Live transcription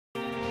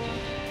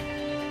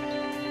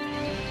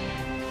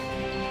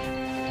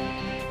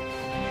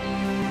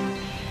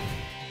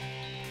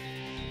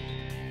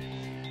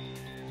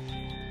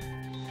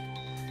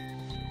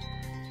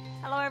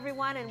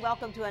everyone, and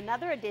welcome to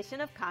another edition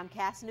of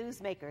Comcast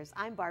Newsmakers.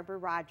 I'm Barbara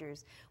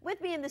Rogers.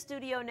 With me in the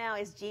studio now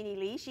is Jeanie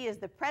Lee. She is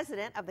the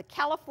president of the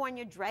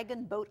California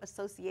Dragon Boat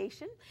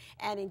Association.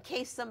 And in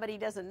case somebody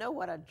doesn't know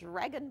what a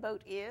dragon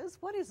boat is,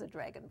 what is a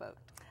dragon boat?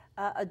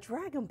 A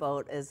dragon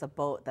boat is a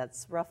boat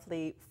that's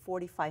roughly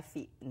 45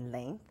 feet in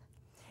length,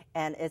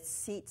 and it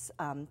seats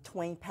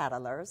 20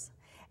 paddlers.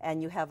 And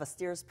you have a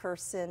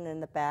steersperson in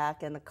the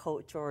back and a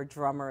coach or a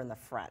drummer in the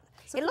front.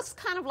 So it looks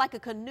kind of like a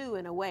canoe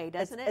in a way,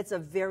 doesn't it? It's a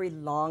very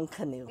long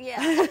canoe.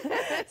 Yeah.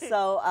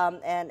 So,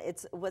 and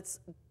it's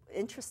what's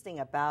interesting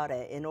about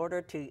it, in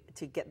order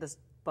to get this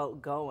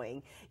boat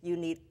going, you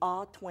need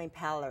all 20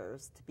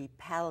 paddlers to be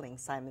paddling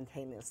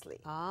simultaneously.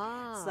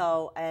 Ah.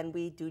 So, and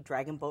we do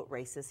dragon boat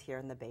races here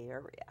in the Bay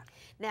Area.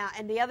 Now,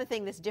 and the other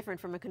thing that's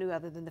different from a canoe,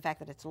 other than the fact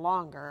that it's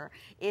longer,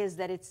 is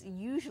that it's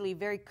usually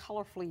very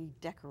colorfully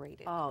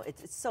decorated. Oh,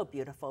 it's so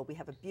beautiful. We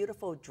have a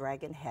beautiful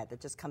dragon head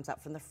that just comes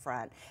out from the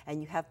front,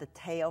 and you have the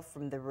tail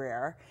from the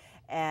rear.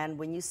 And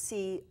when you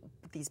see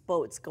these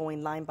boats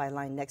going line by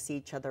line next to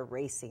each other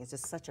racing, it's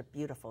just such a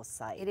beautiful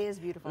sight. It is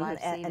beautiful. I've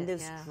seen it. And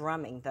there's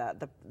drumming.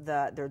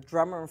 The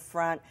drummer in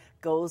front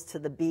goes to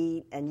the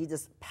beat, and you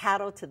just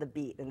paddle to the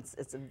beat. And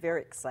it's a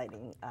very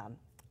exciting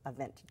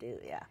event to do,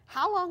 yeah.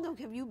 How long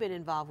have you been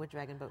involved with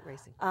dragon boat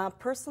racing?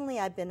 Personally,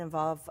 I've been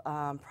involved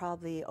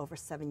probably over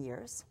 7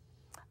 years.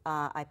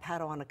 I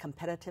paddle on a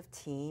competitive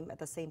team. At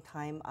the same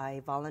time,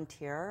 I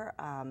volunteer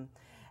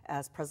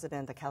as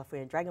president of the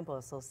California Dragon Boat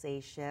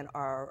Association.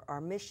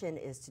 Our mission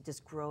is to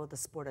just grow the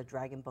sport of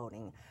dragon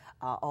boating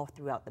all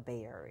throughout the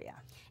Bay Area.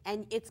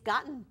 And it's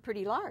gotten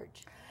pretty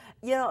large.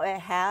 You know, it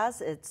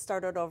has. It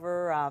started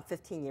over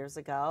 15 years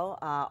ago.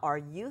 Our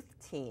youth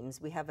teams,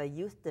 we have a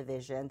youth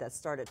division that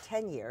started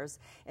 10 years.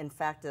 In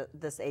fact,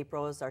 this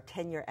April is our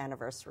 10-year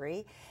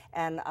anniversary.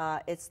 And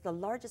it's the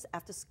largest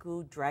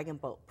after-school dragon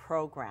boat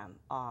program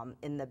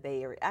in the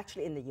Bay Area,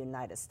 actually in the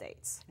United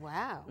States.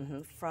 Wow.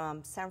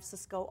 From San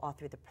Francisco all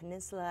through the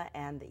peninsula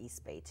and the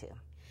East Bay, too.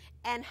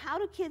 And how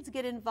do kids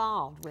get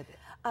involved with it?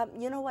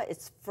 You know what?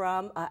 It's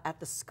from at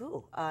the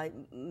school.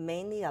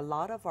 Mainly, a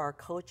lot of our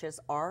coaches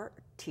are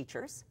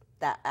teachers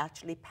that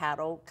actually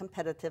paddle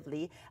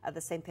competitively. At the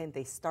same time,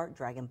 they start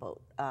dragon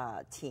boat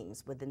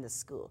teams within the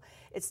school.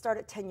 It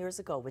started 10 years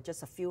ago with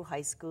just a few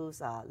high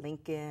schools,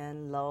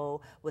 Lincoln,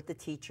 Low, with the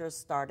teachers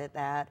started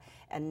that.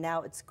 And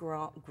now it's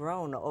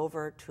grown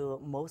over to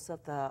most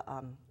of the,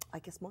 I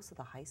guess most of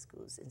the high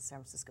schools in San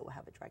Francisco will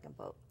have a dragon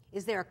boat.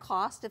 Is there a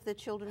cost if the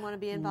children want to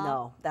be involved?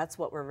 No, that's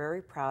what we're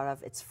very proud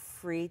of. It's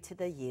free to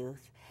the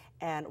youth.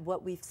 And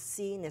what we've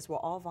seen is we're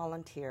all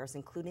volunteers,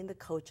 including the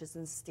coaches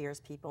and steers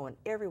people and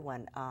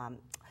everyone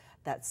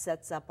that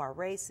sets up our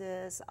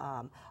races.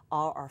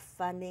 All our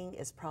funding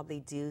is probably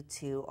due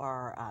to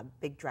our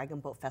big Dragon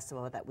Boat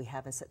Festival that we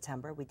have in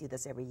September. We do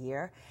this every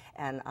year.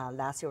 And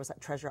last year was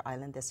at Treasure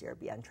Island. This year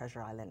it'll be on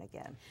Treasure Island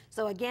again.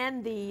 So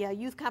again, the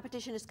youth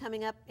competition is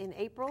coming up in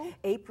April?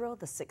 April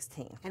the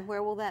 16th. And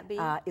where will that be?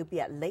 It'll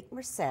be at Lake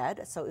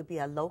Merced. So it'll be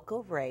a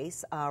local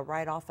race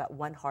right off at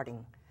 1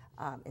 Harding.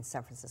 In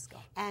San Francisco.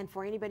 And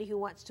for anybody who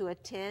wants to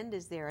attend,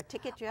 is there a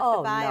ticket you have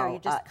to buy, or you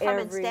just come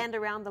and stand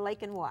around the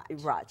lake and watch?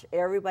 Watch.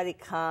 Everybody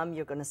come.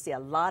 You're going to see a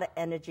lot of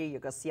energy.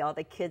 You're going to see all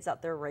the kids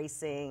out there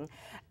racing,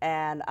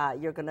 and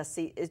you're going to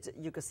see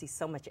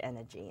so much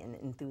energy and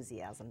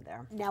enthusiasm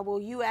there. Now, will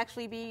you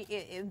actually be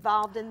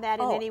involved in that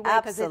in any way?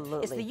 Absolutely.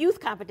 Because it's the youth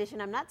competition.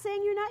 I'm not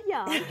saying you're not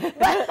young,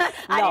 but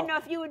I didn't know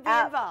if you would be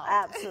involved.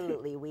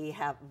 Absolutely. We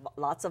have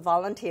lots of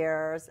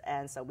volunteers,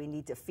 and so we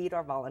need to feed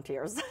our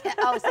volunteers.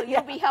 Oh, so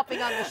you'll be helping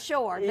on the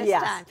shore this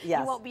time. Yes.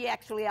 You won't be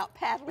actually out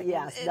paddling in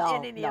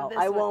any of this.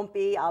 I won't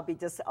be. I'll be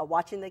just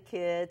watching the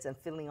kids and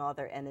feeling all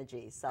their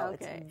energy. So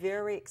it's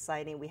very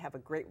exciting. We have a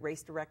great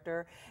race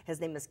director.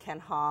 His name is Ken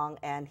Hong,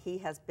 and he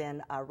has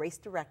been race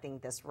directing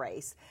this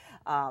race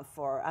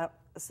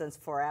since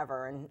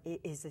forever. And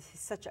he's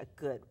such a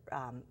good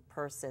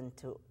person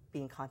to be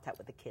in contact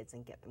with the kids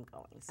and get them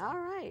going. So. All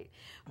right.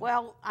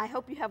 Well, I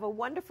hope you have a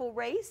wonderful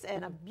race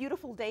and a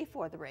beautiful day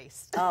for the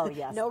race. Oh,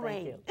 yes. No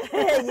rain.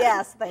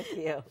 Yes, thank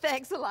you.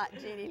 Thanks a lot,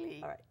 Jeanie Lee.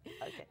 All right.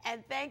 Okay.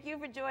 And thank you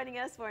for joining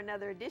us for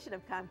another edition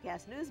of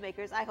Comcast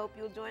Newsmakers. I hope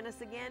you'll join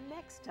us again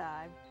next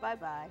time.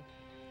 Bye-bye.